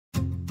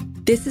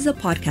This is a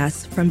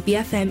podcast from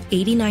BFM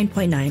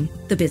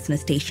 89.9, the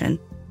business station.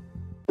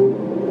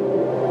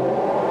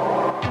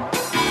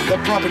 The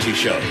Property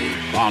Show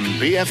on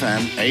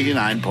BFM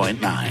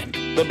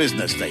 89.9, the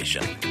business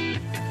station.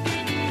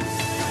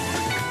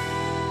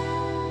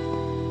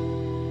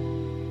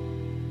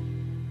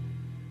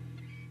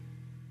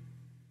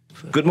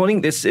 Good morning,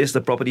 this is The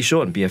Property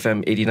Show on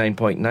BFM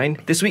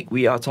 89.9. This week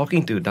we are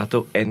talking to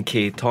Dato'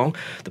 N.K. Tong,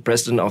 the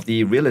president of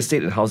the Real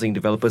Estate and Housing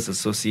Developers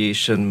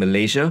Association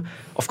Malaysia.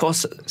 Of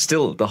course,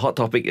 still the hot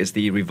topic is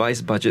the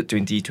revised budget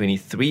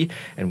 2023,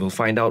 and we'll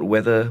find out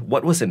whether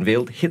what was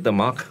unveiled hit the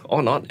mark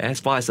or not as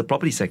far as the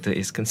property sector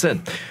is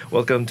concerned.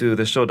 Welcome to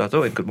the show,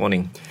 Dato', and good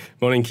morning.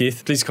 Morning,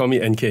 Keith. Please call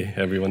me NK.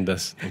 Everyone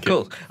does. Okay.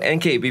 Cool.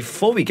 NK,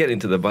 before we get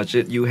into the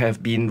budget, you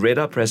have been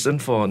REDA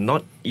president for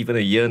not even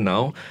a year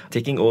now,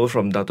 taking over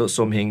from Dato'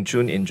 Som Heng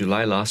Chun in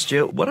July last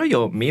year. What are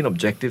your main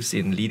objectives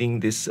in leading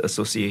this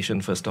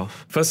association, first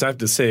off? First, I have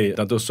to say,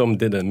 Dato' Som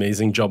did an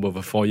amazing job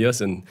over 4 years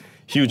and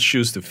huge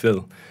shoes to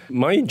fill.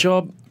 My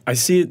job, I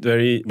see it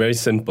very, very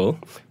simple.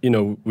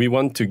 We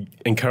want to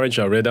encourage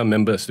our REDA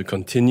members to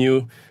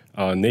continue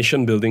our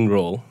nation-building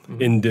role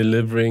in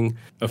delivering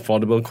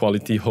affordable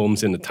quality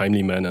homes in a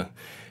timely manner.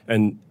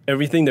 And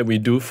everything that we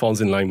do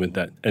falls in line with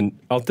that. And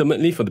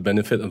ultimately for the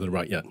benefit of the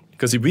rakyat.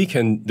 Because if we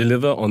can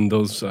deliver on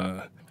those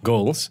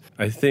goals,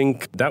 I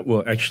think that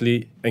will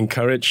actually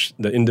encourage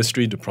the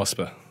industry to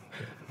prosper.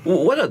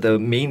 What are the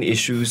main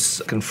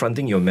issues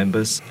confronting your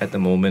members at the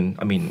moment?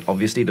 I mean,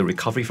 obviously the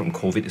recovery from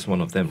COVID is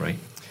one of them, right?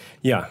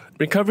 Yeah.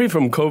 Recovery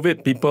from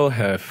COVID, people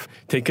have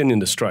taken in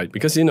the stride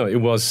because,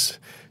 it was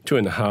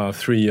 2.5,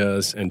 3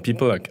 years and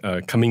people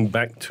are coming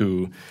back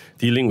to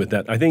dealing with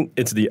that. I think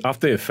it's the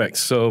after effects.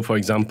 So, for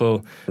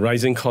example,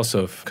 rising costs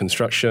of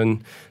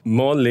construction,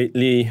 more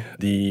lately,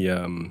 the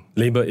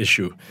labour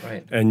issue.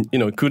 Right. And,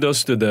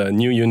 kudos to the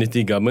new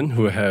Unity government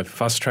who have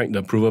fast-tracked the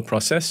approval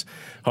process.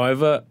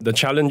 However, the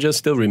challenges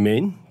still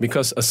remain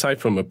because aside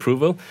from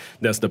approval,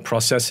 there's the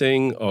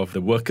processing of the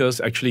workers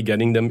actually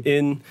getting them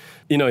in.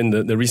 In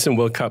the recent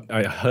World Cup,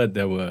 I heard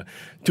there were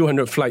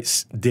 200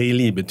 flights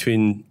daily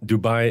between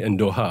Dubai and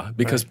Doha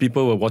because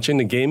people were watching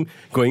the game,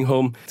 going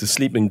home to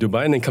sleep in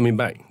Dubai and then coming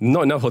back.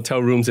 Not enough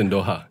hotel rooms in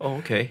Doha. Oh,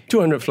 okay.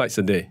 200 flights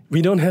a day.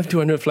 We don't have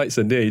 200 flights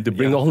a day to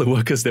bring all the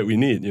workers that we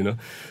need,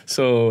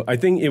 So I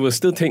think it will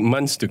still take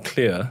months to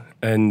clear.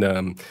 And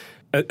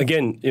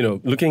again,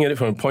 looking at it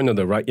from a point of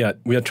the rakyat,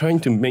 we are trying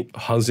to make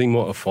housing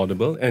more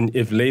affordable. And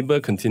if labour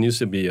continues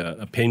to be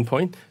a pain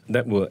point,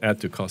 that will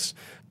add to costs.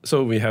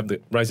 So we have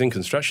the rising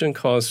construction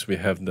costs, we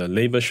have the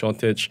labour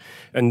shortage,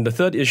 and the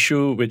third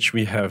issue, which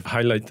we have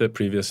highlighted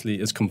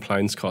previously, is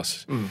compliance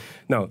costs.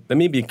 Now, let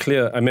me be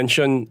clear. I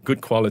mentioned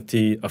good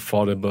quality,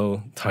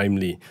 affordable,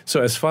 timely.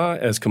 So as far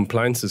as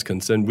compliance is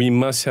concerned, we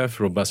must have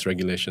robust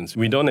regulations.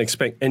 We don't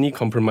expect any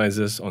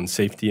compromises on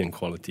safety and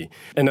quality.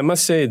 And I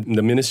must say,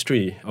 the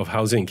Ministry of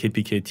Housing,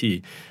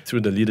 KPKT,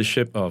 through the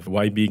leadership of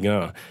YB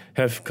Ngah,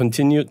 have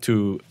continued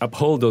to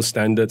uphold those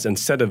standards and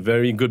set a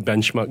very good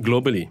benchmark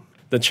globally.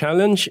 The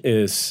challenge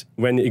is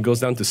when it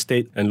goes down to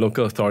state and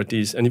local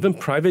authorities and even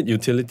private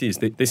utilities,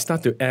 they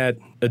start to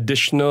add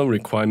additional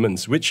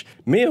requirements, which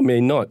may or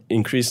may not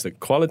increase the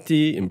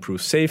quality,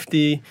 improve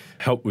safety,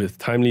 help with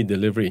timely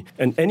delivery.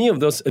 And any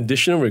of those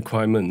additional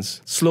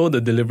requirements slow the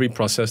delivery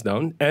process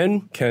down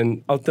and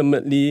can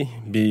ultimately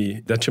be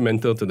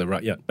detrimental to the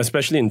rakyat,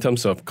 especially in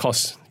terms of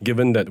costs,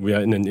 given that we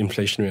are in an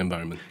inflationary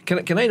environment.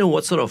 Can I know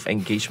what sort of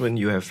engagement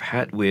you have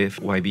had with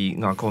YB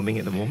Ngah Koh Meng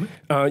at the moment?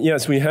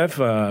 Yes, we have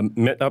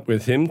met up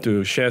with him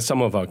to share some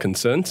of our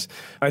concerns.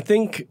 I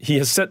think he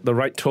has set the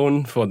right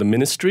tone for the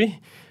ministry.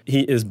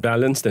 He is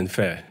balanced and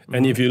fair.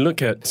 And if you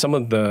look at some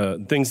of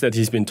the things that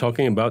he's been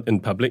talking about in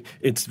public,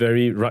 it's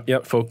very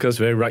rakyat-focused,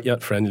 very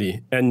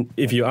rakyat-friendly. And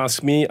if you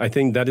ask me, I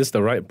think that is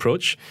the right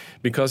approach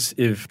because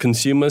if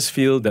consumers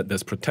feel that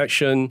there's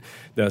protection,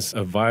 there's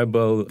a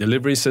viable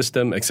delivery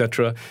system,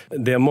 etc.,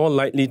 they're more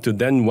likely to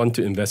then want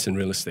to invest in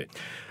real estate.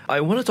 I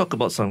want to talk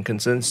about some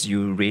concerns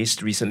you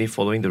raised recently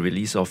following the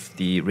release of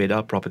the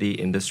REDA Property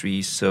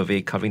Industry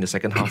Survey covering the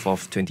second half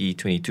of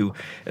 2022,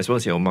 as well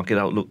as your market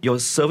outlook. Your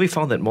survey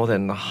found that more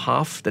than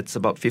half, that's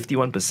about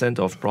 51%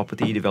 of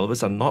property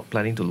developers are not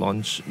planning to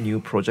launch new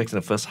projects in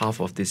the first half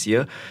of this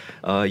year.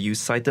 You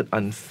cited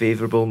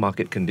unfavourable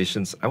market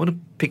conditions. I want to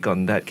pick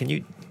on that. Can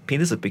you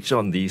paint us a picture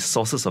on the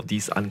sources of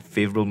these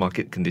unfavourable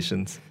market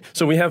conditions?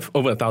 So we have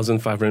over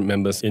 1,500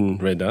 members in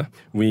REDA.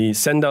 We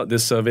send out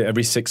this survey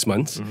every 6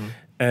 months.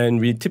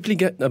 And we typically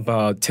get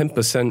about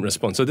 10%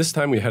 response. So this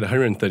time we had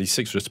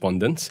 136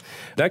 respondents.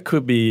 That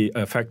could be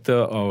a factor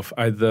of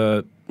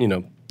either,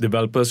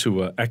 developers who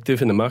were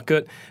active in the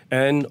market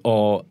and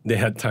or they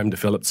had time to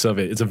fill up the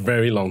survey. It's a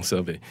very long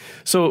survey.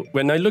 So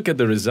when I look at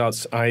the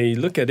results, I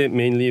look at it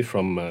mainly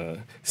from a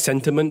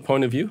sentiment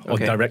point of view or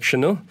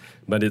directional,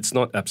 but it's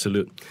not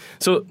absolute.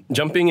 So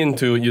jumping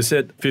into, you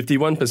said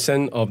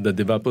 51% of the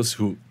developers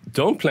who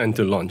don't plan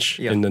to launch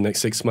in the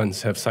next 6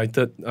 months have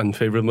cited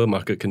unfavorable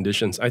market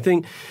conditions. I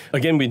think,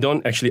 again, we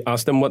don't actually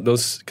ask them what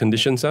those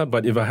conditions are,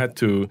 but if I had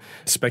to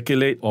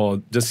speculate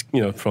or just,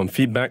 from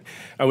feedback,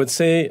 I would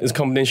say it's a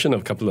combination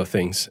of a couple of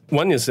things.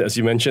 One is, as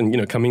you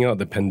mentioned, coming out of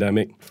the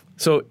pandemic.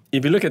 So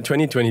if you look at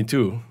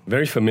 2022,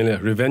 very familiar,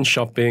 revenge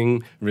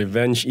shopping,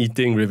 revenge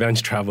eating,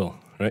 revenge travel,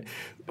 right?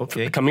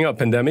 Okay. Coming out of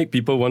pandemic,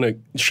 people want to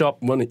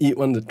shop, want to eat,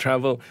 want to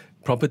travel.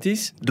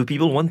 Properties? Do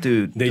people want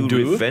to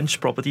do revenge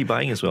property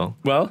buying as well?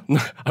 Well,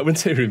 I wouldn't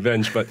say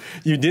revenge, but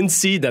you didn't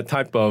see that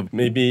type of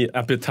maybe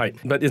appetite.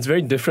 But it's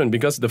very different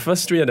because the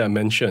first three that I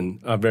mentioned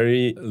are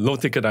very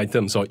low-ticket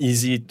items or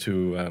easy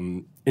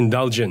to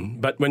indulge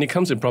in. But when it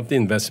comes to property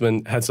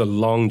investment, it has a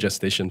long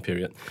gestation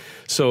period.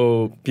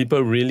 So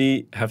people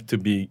really have to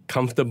be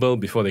comfortable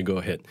before they go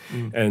ahead.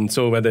 And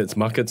so whether it's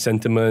market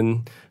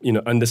sentiment,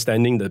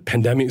 understanding the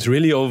pandemic is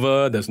really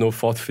over, there's no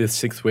fourth, fifth,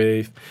 sixth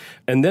wave.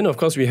 And then, of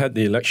course, we had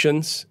the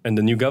elections and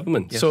the new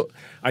government. Yes. So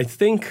I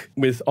think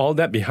with all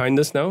that behind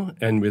us now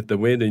and with the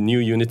way the new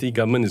unity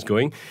government is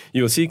going,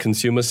 you will see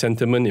consumer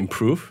sentiment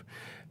improve.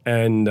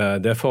 And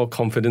therefore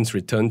confidence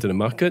return to the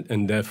market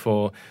and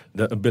therefore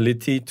the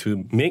ability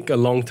to make a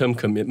long-term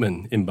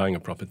commitment in buying a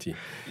property.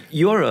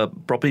 You're a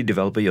property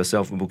developer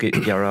yourself, Bukit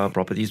Kiara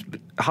Properties.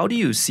 How do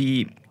you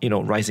see,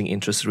 rising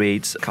interest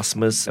rates,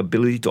 customers'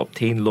 ability to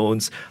obtain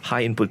loans,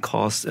 high input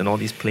costs, and all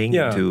these playing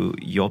into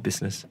your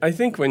business? I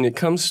think when it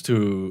comes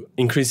to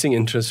increasing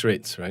interest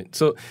rates, right?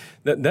 So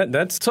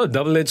that's sort of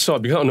double-edged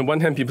sword because on the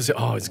one hand, people say,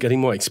 it's getting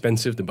more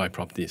expensive to buy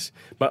properties.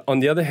 But on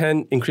the other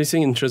hand,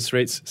 increasing interest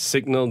rates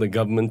signal the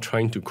government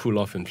trying to cool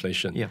off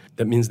inflation. Yeah.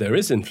 That means there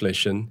is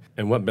inflation,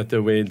 and what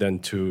better way than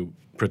to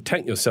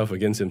protect yourself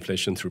against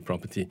inflation through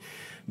property.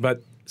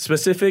 But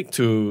specific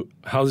to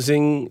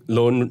housing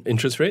loan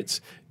interest rates,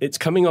 it's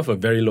coming off a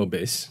very low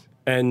base.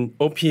 And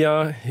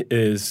OPR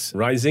is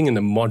rising in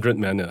a moderate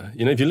manner.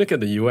 If you look at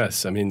the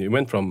US, it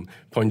went from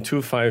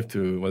 0.25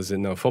 to, was it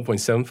now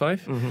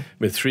 4.75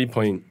 with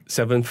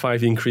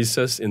 3.75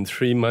 increases in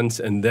 3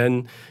 months and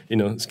then,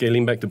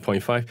 scaling back to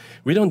 0.5.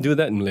 We don't do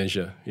that in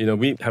Malaysia.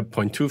 We have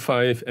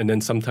 0.25 and then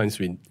sometimes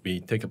we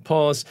take a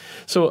pause.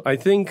 So I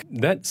think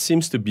that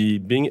seems to be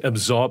being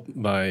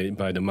absorbed by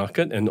the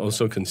market and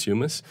also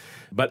consumers.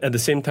 But at the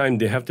same time,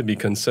 they have to be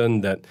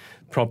concerned that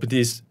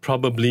properties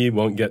probably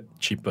won't get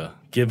cheaper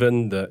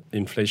given the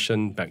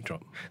inflation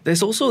backdrop.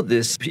 There's also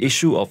this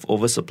issue of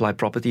oversupply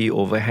property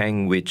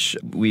overhang, which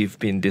we've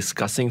been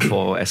discussing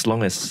for as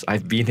long as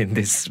I've been in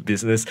this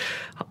business.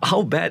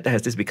 How bad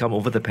has this become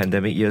over the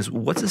pandemic years?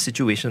 What's the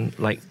situation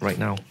like right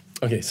now?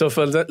 Okay, so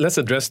let's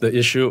address the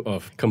issue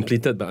of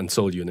completed but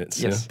unsold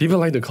units. Yes. People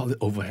like to call it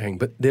overhang,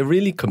 but they're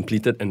really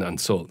completed and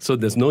unsold. So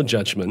there's no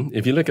judgment.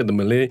 If you look at the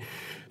Malay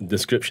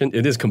description,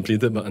 it is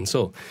completed but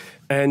unsold.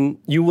 And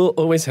you will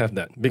always have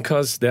that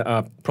because there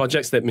are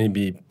projects that may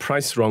be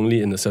priced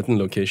wrongly in a certain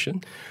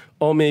location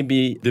or may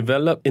be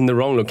developed in the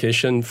wrong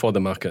location for the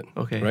market.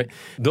 Okay. Right?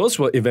 Those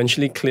will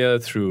eventually clear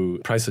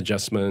through price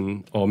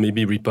adjustment or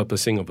maybe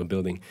repurposing of a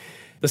building.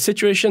 The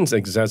situation is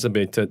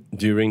exacerbated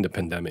during the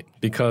pandemic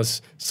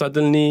because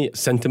suddenly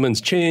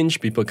sentiments change,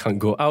 people can't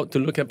go out to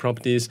look at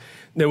properties.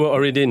 They were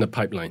already in the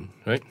pipeline,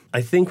 right?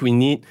 I think we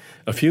need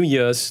a few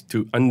years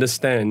to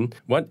understand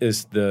what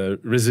is the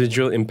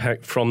residual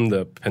impact from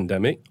the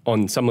pandemic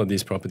on some of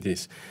these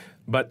properties.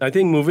 But I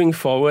think moving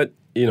forward,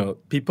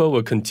 people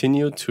will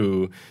continue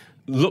to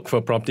look for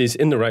properties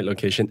in the right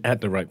location at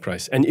the right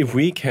price. And if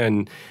we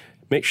can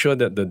make sure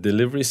that the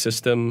delivery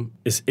system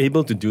is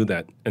able to do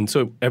that. And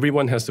so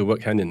everyone has to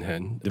work hand in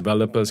hand,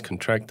 developers,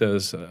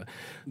 contractors,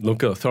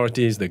 local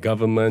authorities, the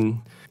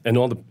government, and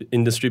all the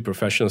industry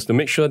professionals to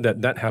make sure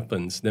that that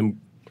happens.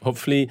 Then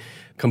hopefully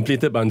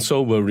completed but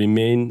unsold will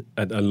remain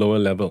at a lower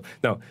level.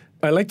 Now,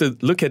 I like to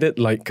look at it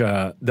like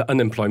the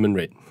unemployment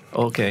rate.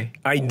 Okay.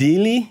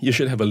 Ideally, you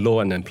should have a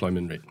low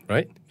unemployment rate,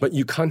 right? But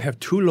you can't have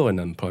too low an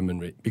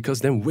unemployment rate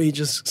because then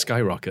wages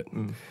skyrocket.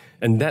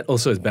 And that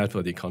also is bad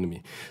for the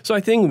economy. So I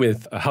think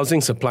with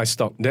housing supply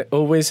stock, there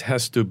always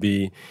has to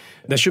be,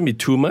 there shouldn't be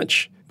too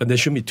much, but there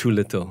shouldn't be too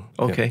little.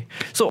 Okay.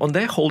 Yeah. So on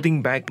their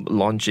holding back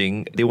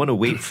launching, they want to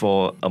wait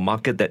for a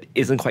market that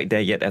isn't quite there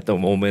yet at the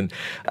moment.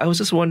 I was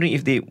just wondering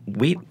if they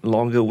wait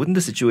longer, wouldn't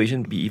the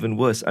situation be even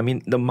worse?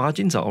 The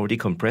margins are already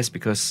compressed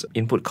because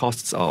input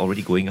costs are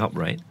already going up,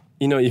 right?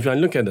 If I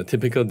look at a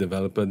typical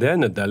developer, they're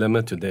in a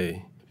dilemma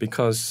today.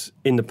 Because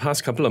in the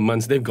past couple of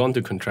months, they've gone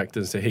to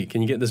contractors and say, hey,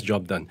 can you get this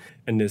job done?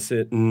 And they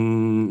said,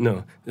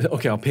 no.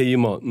 Okay, I'll pay you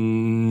more.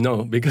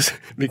 No, because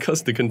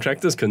the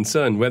contractor's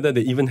concerned whether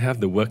they even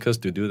have the workers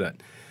to do that.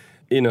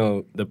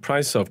 The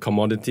price of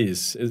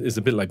commodities is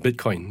a bit like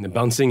Bitcoin. They're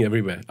bouncing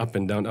everywhere, up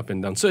and down, up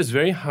and down. So it's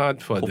very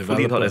hard for a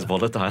developer. Hopefully not as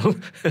volatile.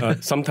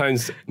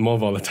 Sometimes more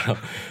volatile.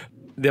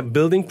 They're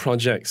building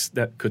projects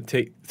that could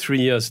take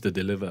 3 years to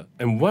deliver.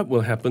 And what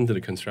will happen to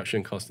the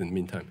construction cost in the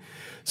meantime?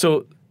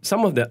 So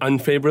some of the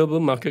unfavorable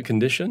market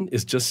condition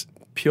is just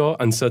pure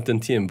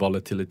uncertainty and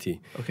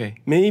volatility. Okay.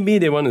 Maybe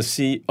they want to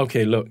see,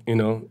 okay, look,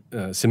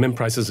 cement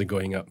prices are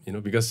going up,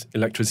 because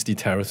electricity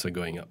tariffs are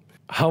going up.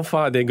 how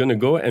far are they going to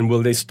go, and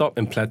will they stop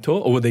and plateau,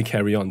 or will they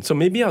carry on? So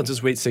maybe I'll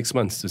just wait 6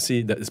 months to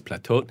see that it's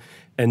plateaued,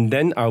 and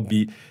then I'll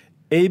be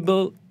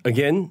able,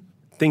 again,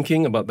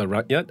 thinking about the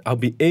rakyat, I'll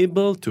be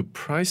able to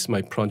price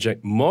my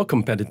project more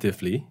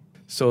competitively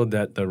so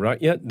that the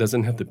rakyat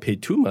doesn't have to pay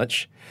too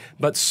much,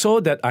 but so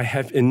that I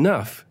have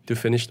enough to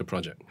finish the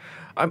project.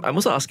 I'm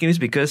also asking this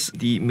because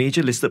the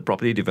major listed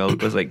property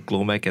developers like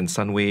Glomac and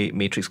Sunway,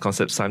 Matrix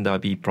Concepts, Sime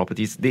Darby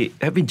Properties, they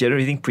have been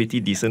generating pretty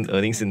decent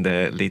earnings in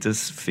their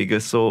latest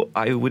figures. So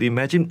I would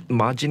imagine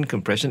margin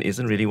compression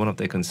isn't really one of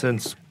their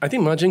concerns. I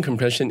think margin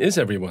compression is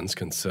everyone's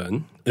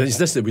concern. It's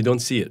just that we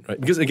don't see it, right?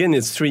 Because again,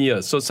 it's 3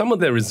 years. So some of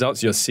the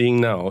results you're seeing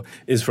now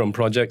is from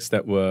projects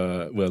that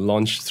were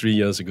launched 3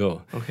 years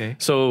ago. Okay.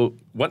 So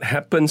what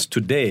happens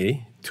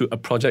today to a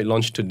project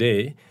launched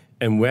today,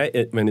 and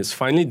when it's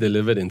finally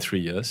delivered in 3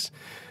 years,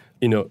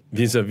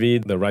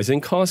 vis-a-vis the rising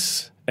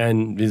costs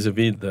and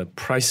vis-a-vis the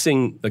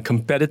pricing, the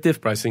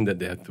competitive pricing that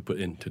they have to put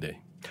in today.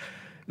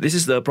 This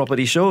is the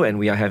Property Show, and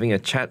we are having a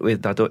chat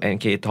with Dato'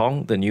 N.K.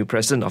 Tong, the new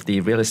president of the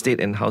Real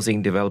Estate and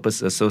Housing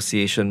Developers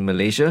Association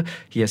Malaysia.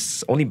 He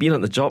has only been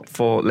on the job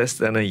for less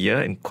than a year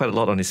and quite a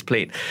lot on his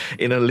plate.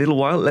 In a little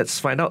while, let's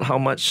find out how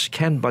much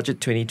can Budget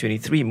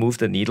 2023 move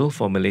the needle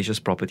for Malaysia's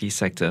property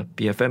sector.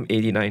 BFM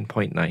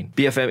 89.9.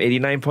 BFM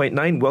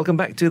 89.9, welcome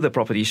back to the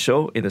Property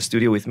Show. In the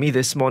studio with me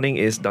this morning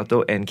is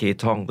Dato' N.K.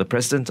 Tong, the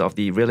president of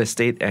the Real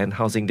Estate and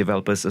Housing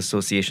Developers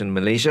Association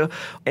Malaysia.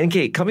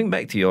 N.K., coming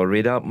back to your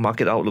radar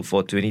market outlook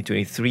for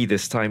 2023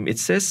 this time, it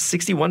says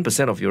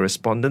 61% of your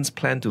respondents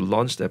plan to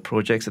launch their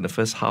projects in the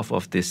first half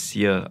of this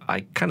year.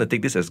 I kind of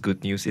take this as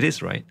good news. It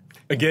is, right?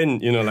 Again,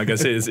 like I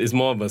said, it's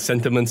more of a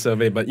sentiment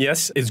survey. But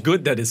yes, it's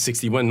good that it's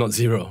 61, not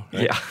 0.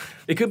 Right? Yeah.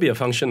 It could be a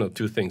function of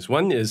two things.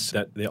 One is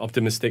that they're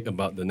optimistic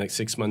about the next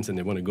 6 months and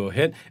they want to go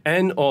ahead,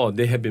 and or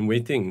they have been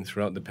waiting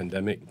throughout the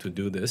pandemic to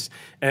do this,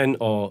 and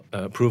or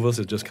approvals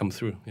have just come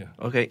through. Yeah.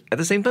 Okay. At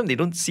the same time, they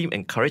don't seem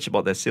encouraged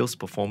about their sales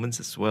performance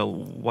as well.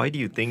 Why do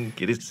you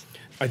think it is?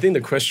 I think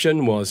the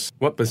question was,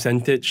 what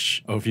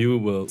percentage of you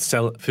will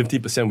sell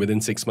 50%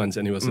 within 6 months?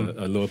 And it was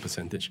a lower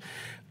percentage.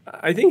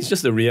 I think it's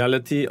just the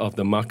reality of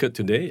the market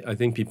today. I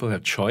think people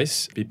have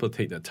choice. People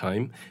take their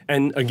time.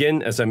 And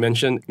again, as I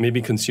mentioned,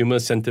 maybe consumer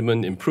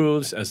sentiment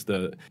improves as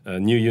the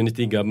new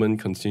unity government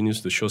continues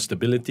to show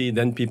stability.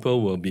 Then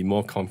people will be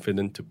more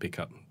confident to pick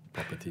up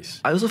properties.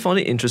 I also found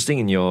it interesting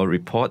in your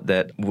report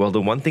that, well,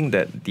 the one thing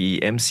that the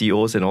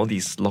MCOs and all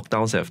these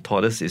lockdowns have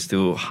taught us is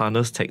to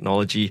harness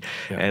technology.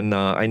 Yeah. And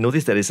I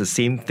noticed that it's the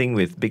same thing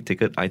with big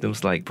ticket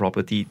items like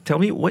property. Tell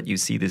me what you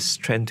see this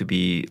trend to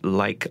be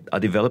like. Are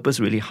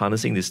developers really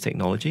harnessing this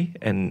technology,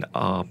 and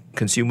are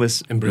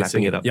consumers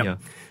lapping it up? Yeah.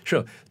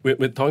 Sure. We're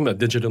talking about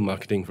digital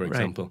marketing, for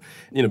example.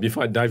 Right.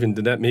 Before I dive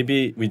into that,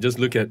 maybe we just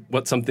look at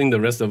what's something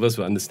the rest of us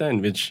will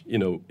understand, which,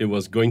 it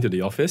was going to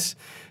the office,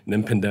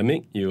 then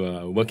pandemic, you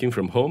are working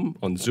from home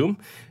on Zoom,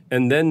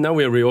 and then now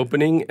we're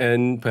reopening,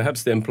 and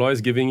perhaps the employer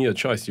is giving you a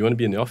choice. You want to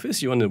be in the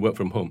office, you want to work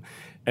from home.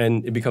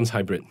 And it becomes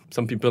hybrid.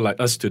 Some people like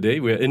us today,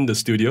 we're in the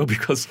studio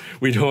because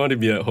we don't want to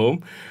be at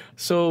home.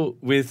 So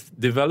with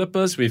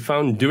developers, we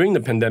found during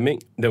the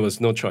pandemic, there was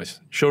no choice.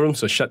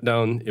 Showrooms were shut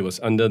down. It was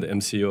under the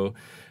MCO.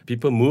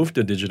 People moved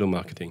to digital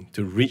marketing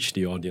to reach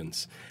the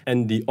audience.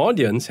 And the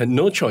audience had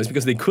no choice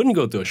because they couldn't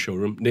go to a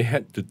showroom. They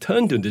had to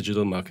turn to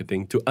digital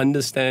marketing to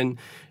understand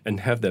and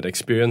have that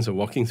experience of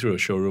walking through a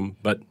showroom,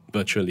 but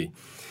virtually.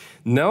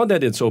 Now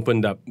that it's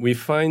opened up, we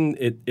find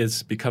it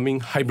is becoming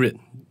hybrid.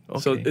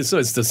 Okay. So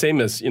it's the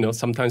same as,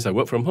 sometimes I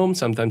work from home,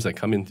 sometimes I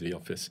come into the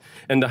office.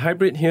 And the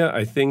hybrid here,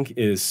 I think,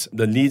 is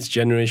the leads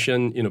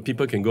generation.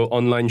 People can go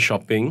online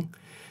shopping.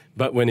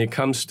 But when it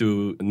comes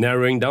to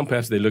narrowing down,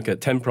 perhaps they look at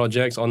 10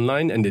 projects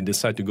online and they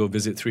decide to go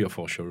visit 3 or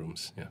 4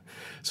 showrooms. Yeah.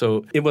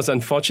 So it was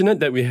unfortunate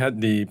that we had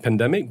the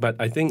pandemic, but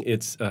I think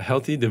it's a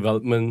healthy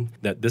development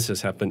that this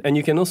has happened. And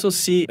you can also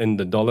see in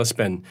the dollar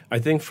spend. I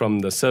think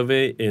from the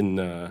survey in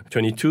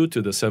 22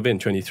 to the survey in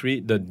 23,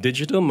 the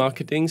digital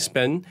marketing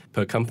spend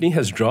per company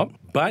has dropped,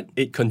 but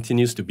it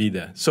continues to be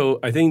there. So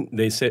I think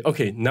they say,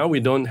 okay, now we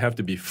don't have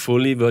to be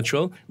fully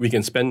virtual. We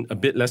can spend a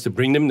bit less to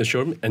bring them in the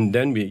showroom, and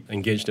then we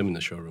engage them in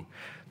the showroom.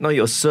 Now,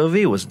 your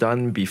survey was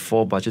done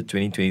before Budget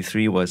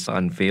 2023 was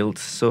unveiled.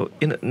 So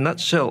in a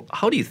nutshell,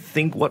 how do you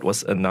think what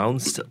was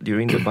announced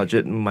during the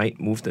budget might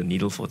move the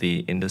needle for the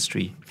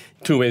industry?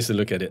 2 ways to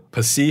look at it.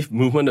 Perceived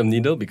movement of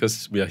needle,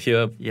 because we are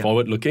here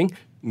forward-looking.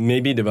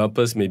 Maybe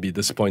developers may be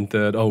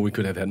disappointed. Oh, we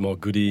could have had more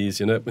goodies.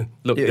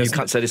 Look, you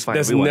can't satisfy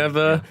there's everyone. There's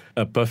never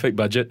a perfect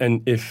budget.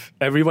 And if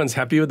everyone's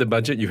happy with the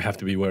budget, you have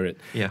to be worried.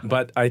 Yeah.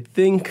 But I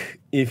think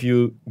if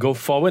you go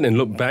forward and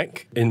look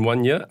back in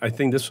 1 year, I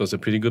think this was a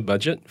pretty good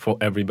budget for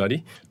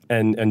everybody.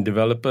 and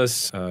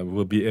developers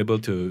will be able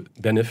to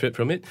benefit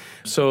from it.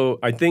 So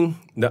I think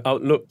the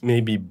outlook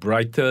may be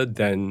brighter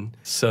than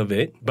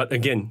surveyed. But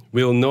again,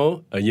 we'll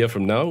know a year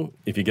from now.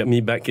 If you get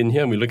me back in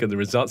here and we look at the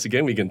results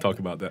again, we can talk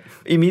about that.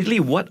 Immediately,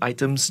 what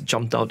items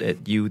jumped out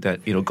at you that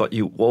got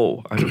you,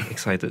 whoa, I'm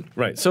excited?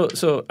 Right. So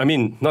I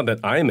mean, not that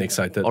I am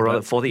excited. Or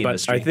rather for the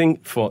industry. But I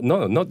think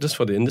not just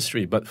for the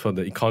industry, but for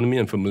the economy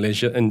and for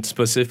Malaysia and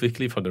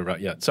specifically for the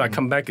rakyat. So I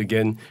come back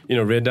again,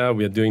 Reda,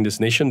 we are doing this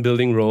nation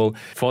building role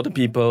for the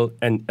people.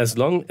 And as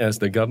long as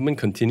the government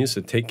continues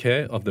to take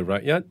care of the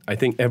rakyat, I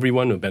think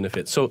everyone will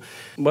benefit. So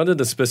what are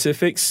the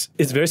specifics?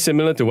 It's very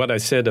similar to what I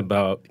said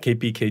about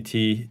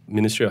KPKT,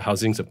 Ministry of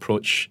Housing's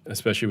approach,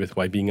 especially with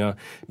Waibinga,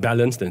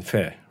 balanced and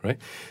fair, right?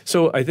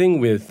 So I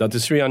think with Dr.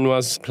 Sri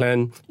Anwar's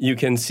plan, you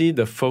can see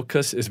the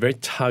focus is very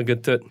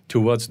targeted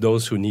towards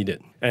those who need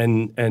it.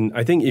 And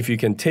I think if you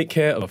can take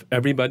care of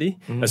everybody,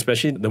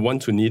 especially the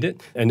ones who need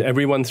it, and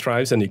everyone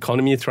thrives and the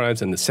economy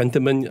thrives and the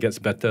sentiment gets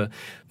better,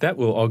 that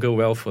will augur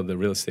well for the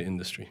real estate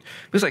industry.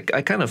 Because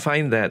I kind of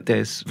find that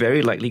there's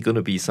very likely going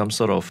to be some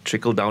sort of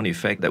trickle-down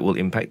effect that will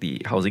impact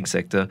the housing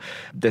sector.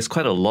 There's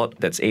quite a lot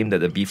that's aimed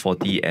at the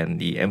B40 and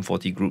the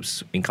M40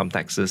 groups, income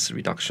taxes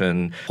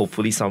reduction,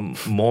 hopefully some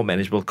more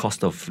manageable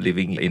cost of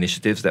living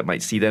initiatives that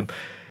might see them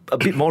a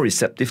bit more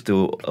receptive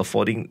to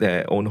affording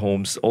their own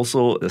homes.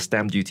 Also, the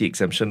stamp duty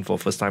exemption for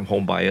first-time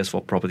home buyers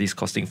for properties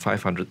costing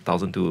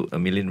 500,000 to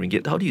 $1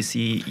 million. How do you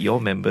see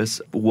your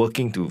members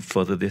working to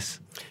further this?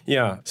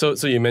 Yeah, so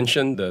you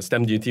mentioned the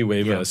stamp duty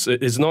waiver. Yeah. So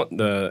it's not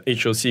the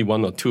HOC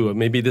 1 or 2, or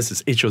maybe this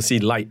is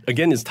HOC light.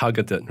 Again, it's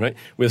targeted, right?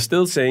 We're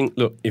still saying,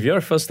 look, if you're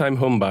a first-time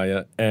home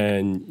buyer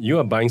and you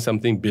are buying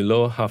something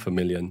below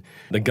 $500,000,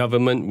 the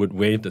government would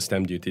waive the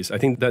stamp duties. I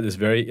think that is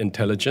very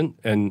intelligent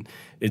and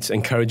it's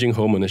encouraging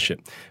home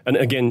ownership. And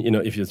again,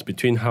 if it's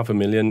between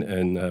 $500,000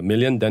 and $1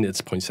 million, then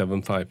it's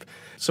 0.75.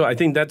 So I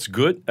think that's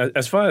good.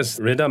 As far as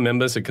Reda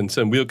members are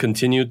concerned, we'll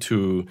continue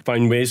to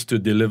find ways to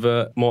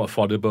deliver more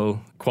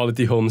affordable,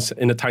 quality homes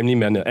in a timely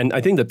manner. And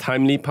I think the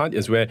timely part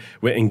is where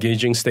we're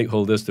engaging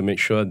stakeholders to make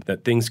sure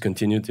that things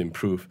continue to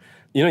improve.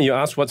 You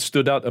asked what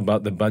stood out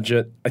about the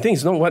budget. I think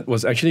it's not what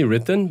was actually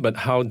written, but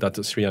how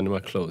Datuk Sri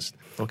Anwar closed.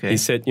 Okay. He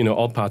said,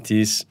 all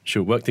parties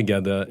should work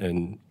together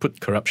and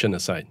put corruption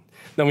aside.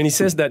 Now, when he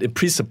says that, it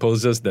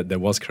presupposes that there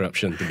was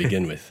corruption to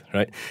begin with,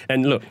 right?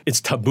 And look,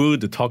 it's taboo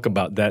to talk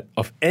about that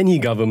of any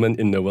government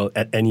in the world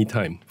at any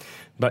time.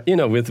 But,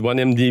 with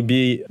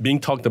 1MDB being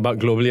talked about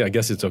globally, I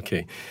guess it's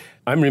okay.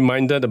 I'm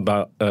reminded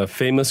about a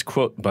famous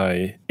quote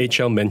by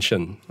H.L.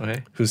 Mencken,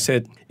 who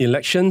said,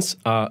 elections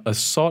are a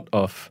sort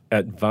of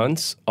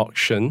advance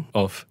auction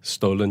of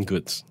stolen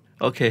goods.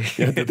 Okay.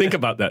 You have to think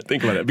about that.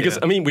 Because,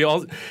 we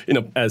all,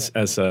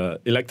 as an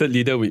elected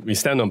leader, we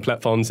stand on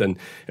platforms and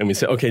we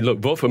say, okay, look,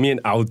 vote for me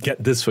and I'll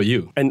get this for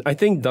you. And I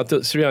think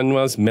Dr. Sri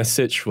Anwar's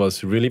message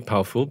was really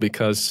powerful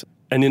because,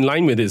 and in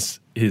line with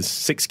his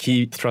 6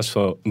 key thrusts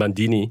for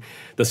Mandini,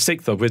 the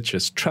 6th of which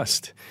is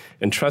trust.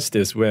 And trust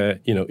is where,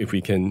 if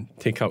we can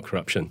take out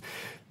corruption.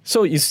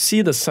 So you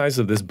see the size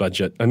of this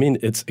budget.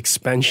 It's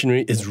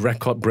expansionary, it's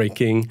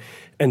record-breaking.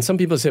 And some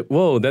people say,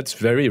 whoa, that's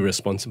very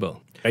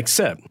irresponsible.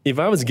 Except, if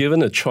I was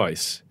given a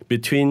choice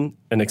between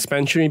an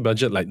expansionary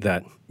budget like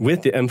that,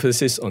 with the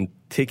emphasis on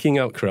taking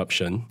out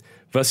corruption,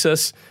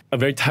 versus a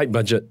very tight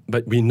budget,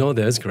 but we know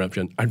there's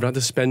corruption, I'd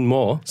rather spend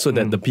more so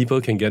that the people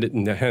can get it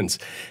in their hands.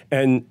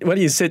 And what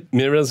he said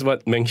mirrors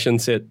what Mencken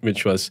said,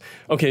 which was,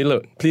 okay,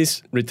 look,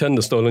 please return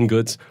the stolen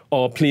goods,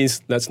 or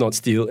please, let's not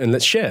steal and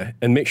let's share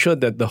and make sure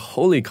that the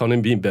whole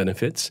economy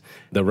benefits,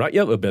 the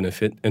rakyat will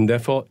benefit, and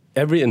therefore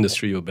every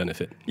industry will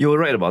benefit. You were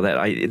right about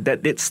that.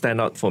 That did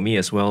stand out for me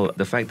as well.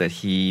 The fact that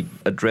he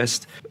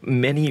addressed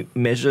many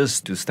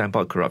measures to stamp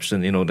out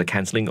corruption, the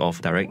cancelling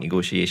of direct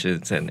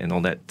negotiations and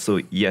all that.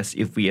 So yes,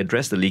 if we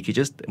address the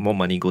leakages, more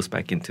money goes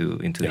back into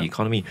the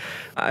economy.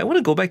 I want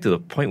to go back to the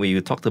point where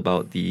you talked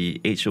about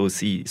the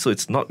HOC. So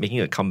it's not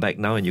making a comeback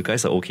now and you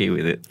guys are okay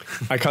with it?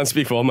 I can't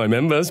speak for all my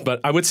members, but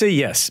I would say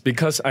yes,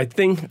 because I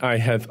think I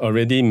have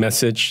already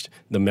messaged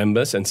the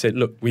members and said,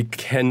 look, we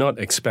cannot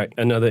expect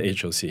another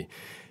HOC.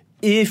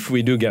 If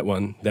we do get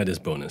one, that is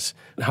bonus.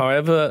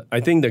 However,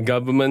 I think the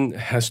government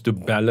has to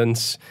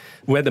balance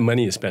where the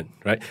money is spent,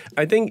 right?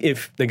 I think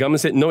if the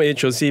government said no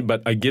HOC,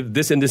 but I give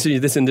this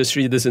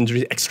industry,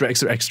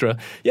 extra,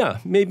 yeah,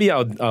 maybe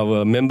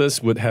our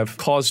members would have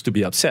cause to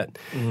be upset.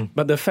 Mm-hmm.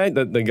 But the fact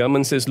that the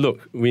government says,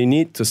 look, we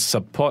need to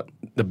support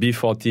the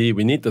B40,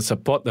 we need to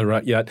support the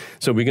rakyat,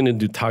 so we're going to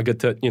do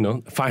targeted,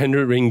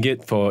 500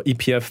 ringgit for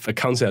EPF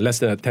accounts that are less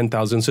than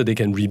 10,000 so they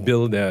can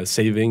rebuild their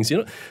savings.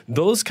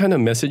 Those kind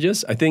of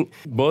messages, I think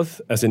both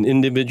as an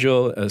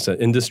individual, as an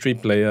industry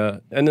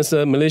player, and as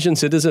a Malaysian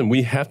citizen,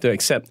 we have to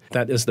accept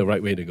that is the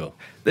right way to go.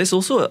 There's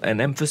also an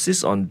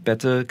emphasis on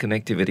better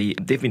connectivity.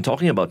 They've been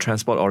talking about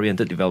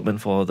transport-oriented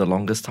development for the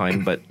longest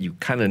time, but you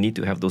kind of need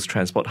to have those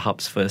transport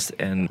hubs first.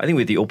 And I think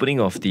with the opening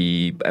of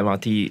the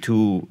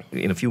MRT2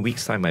 in a few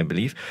weeks' time, I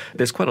believe,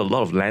 there's quite a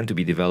lot of land to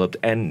be developed.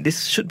 And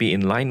this should be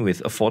in line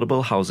with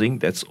affordable housing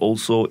that's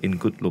also in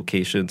good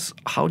locations.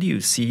 How do you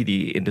see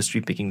the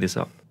industry picking this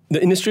up?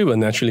 The industry will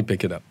naturally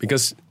pick it up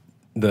because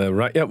the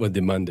rakyat will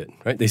demand it,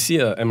 right? They see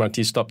a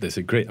MRT stop, they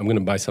say, great, I'm going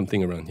to buy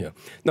something around here.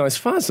 Now, as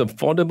far as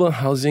affordable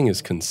housing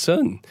is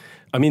concerned,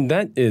 I mean,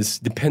 that is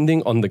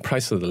depending on the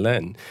price of the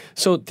land.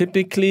 So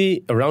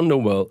typically, around the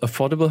world,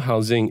 affordable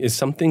housing is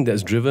something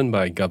that's driven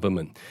by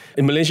government.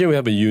 In Malaysia, we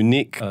have a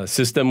unique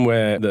system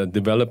where the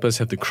developers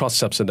have to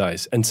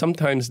cross-subsidize. And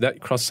sometimes that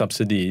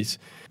cross-subsidies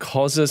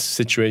causes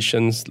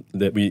situations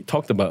that we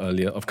talked about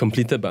earlier of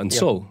completed but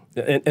unsold.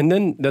 Yeah. And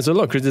then there's a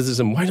lot of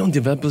criticism. Why don't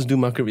developers do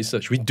market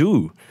research? We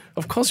do.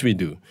 Of course we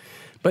do.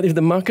 But if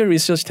the market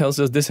research tells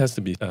us this has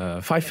to be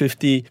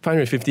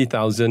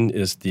 550,000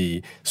 is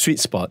the sweet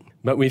spot,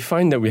 but we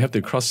find that we have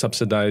to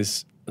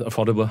cross-subsidize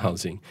affordable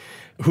housing,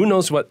 who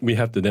knows what we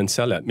have to then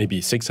sell at? Maybe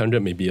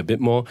 600, maybe a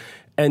bit more.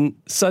 And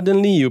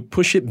suddenly you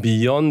push it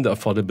beyond the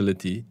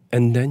affordability,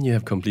 and then you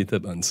have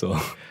completed unsold.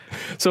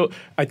 So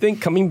I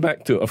think coming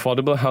back to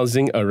affordable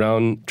housing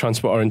around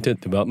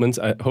transport-oriented developments,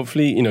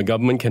 hopefully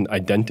government can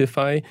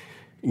identify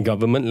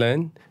government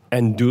land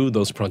and do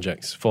those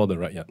projects for the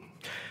rakyat.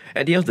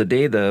 At the end of the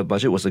day, the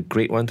budget was a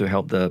great one to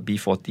help the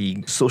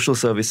B40 social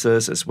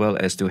services as well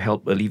as to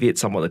help alleviate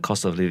some of the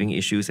cost of living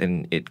issues,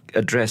 and it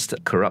addressed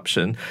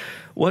corruption.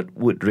 What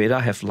would REDA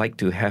have liked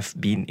to have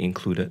been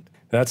included?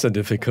 That's a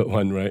difficult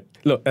one, right?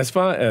 Look, as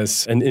far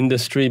as an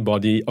industry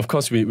body, of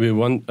course, we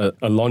want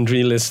a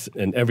laundry list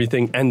and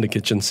everything and the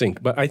kitchen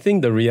sink. But I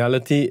think the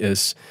reality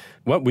is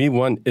what we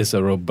want is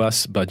a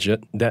robust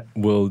budget that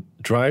will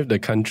drive the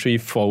country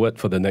forward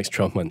for the next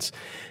 12 months.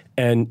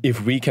 And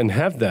if we can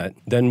have that,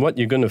 then what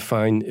you're going to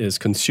find is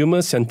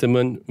consumer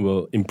sentiment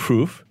will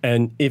improve.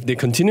 And if they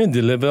continue to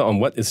deliver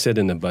on what is said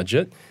in the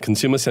budget,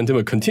 consumer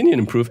sentiment will continue to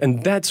improve.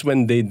 And that's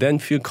when they then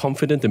feel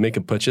confident to make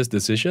a purchase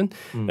decision.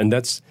 And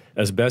that's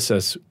as best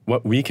as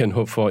what we can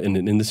hope for in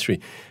an industry.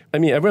 I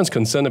mean, everyone's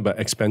concerned about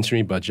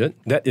expansionary budget.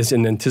 That is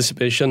in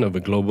anticipation of a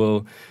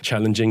global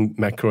challenging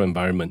macro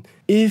environment.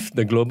 If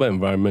the global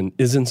environment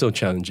isn't so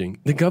challenging,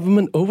 the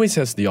government always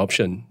has the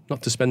option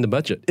not to spend the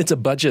budget. It's a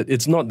budget.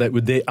 It's not that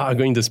they are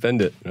going to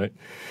spend it, right?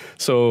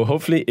 So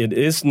hopefully it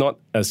is not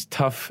as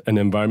tough an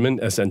environment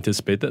as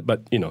anticipated,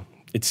 but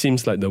it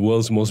seems like the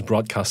world's most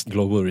broadcast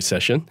global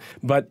recession.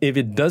 But if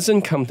it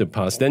doesn't come to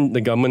pass, then the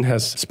government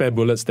has spare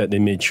bullets that they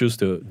may choose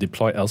to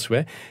deploy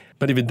elsewhere.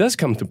 But if it does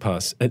come to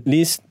pass, at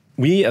least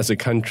we as a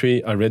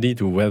country are ready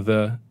to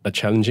weather a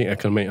challenging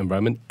economic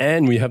environment,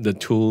 and we have the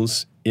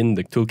tools in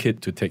the toolkit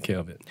to take care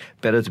of it.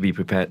 Better to be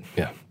prepared.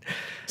 Yeah.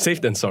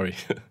 Safe than sorry.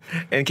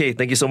 NK,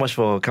 thank you so much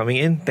for coming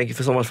in. Thank you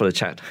so much for the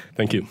chat.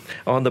 Thank you.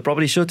 On the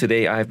Property Show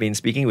today, I have been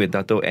speaking with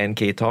Dato'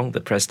 NK Tong, the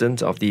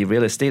President of the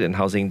Real Estate and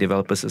Housing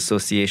Developers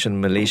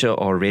Association Malaysia,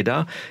 or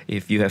REDA.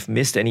 If you have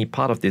missed any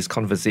part of this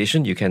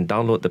conversation, you can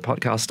download the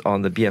podcast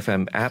on the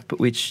BFM app,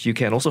 which you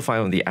can also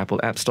find on the Apple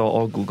App Store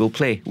or Google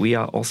Play. We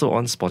are also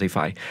on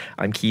Spotify.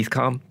 I'm Keith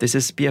Kam. This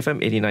is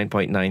BFM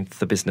 89.9,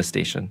 the business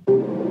station.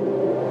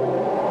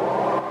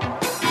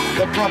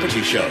 The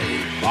Property Show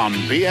on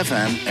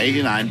BFM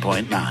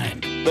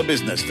 89.9, the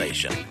business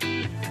station.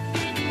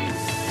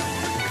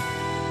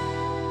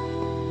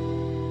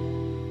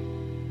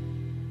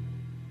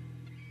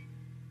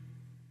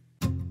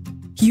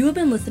 You have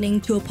been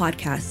listening to a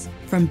podcast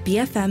from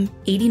BFM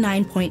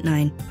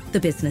 89.9, the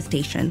business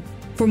station.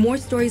 For more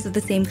stories of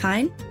the same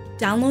kind,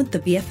 download the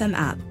BFM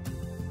app.